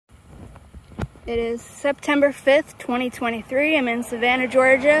It is September 5th, 2023. I'm in Savannah,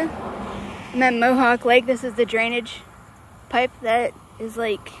 Georgia. I'm at Mohawk Lake. This is the drainage pipe that is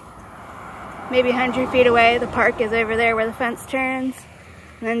like maybe 100 feet away. The park is over there where the fence turns.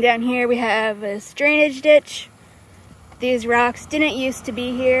 And then down here we have this drainage ditch. These rocks didn't used to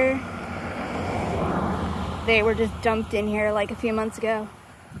be here. They were just dumped in here like a few months ago.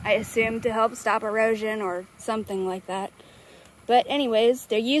 I assume to help stop erosion or something like that. But anyways,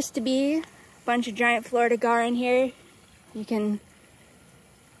 there used to be a bunch of giant Florida gar in here. You can,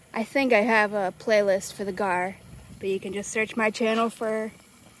 I think I have a playlist for the gar, but you can just search my channel for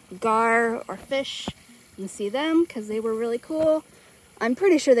gar or fish and see them because they were really cool. I'm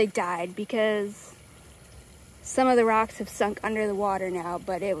pretty sure they died because some of the rocks have sunk under the water now,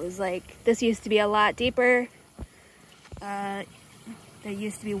 but it was like, this used to be a lot deeper. There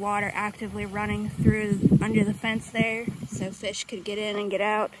used to be water actively running through under the fence there, so fish could get in and get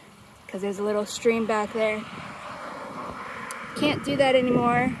out because there's a little stream back there. Can't do that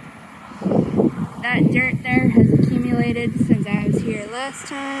anymore. That dirt there has accumulated since I was here last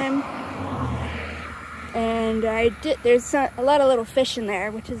time. And there's a lot of little fish in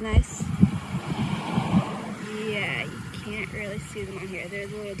there, which is nice. Yeah, you can't really see them on here. They're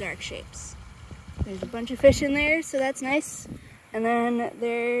the little dark shapes. There's a bunch of fish in there, so that's nice. And then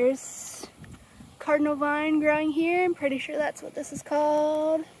there's cardinal vine growing here. I'm pretty sure that's what this is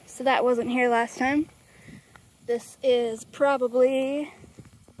called. So that wasn't here last time. This is probably,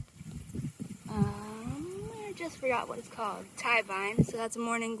 I just forgot what it's called. Tie vine. So that's a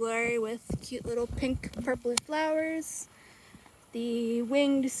morning glory with cute little pink purpley flowers. The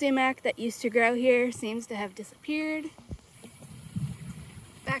winged sumac that used to grow here seems to have disappeared.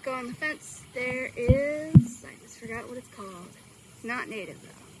 Back on the fence there is, I just forgot what it's called. Not native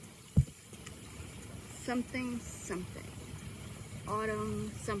though. Something something.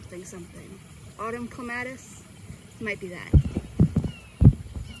 Autumn something something. Autumn clematis? Might be that.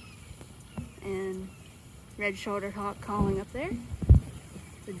 And red-shouldered hawk calling up there.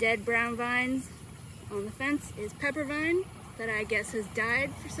 The dead brown vines on the fence is pepper vine that I guess has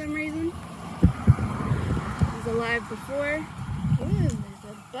died for some reason. It was alive before. Ooh, there's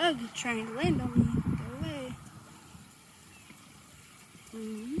a bug trying to land on me. Go away.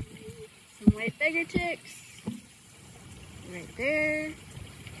 Some white beggar ticks. Right there.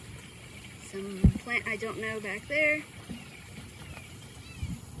 Some plant I don't know back there.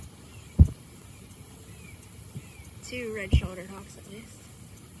 Two red-shouldered hawks at least.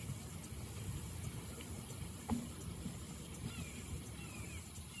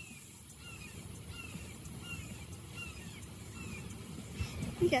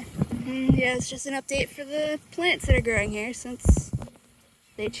 Okay. Yeah, it's just an update for the plants that are growing here since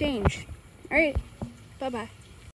they change. Alright, bye-bye.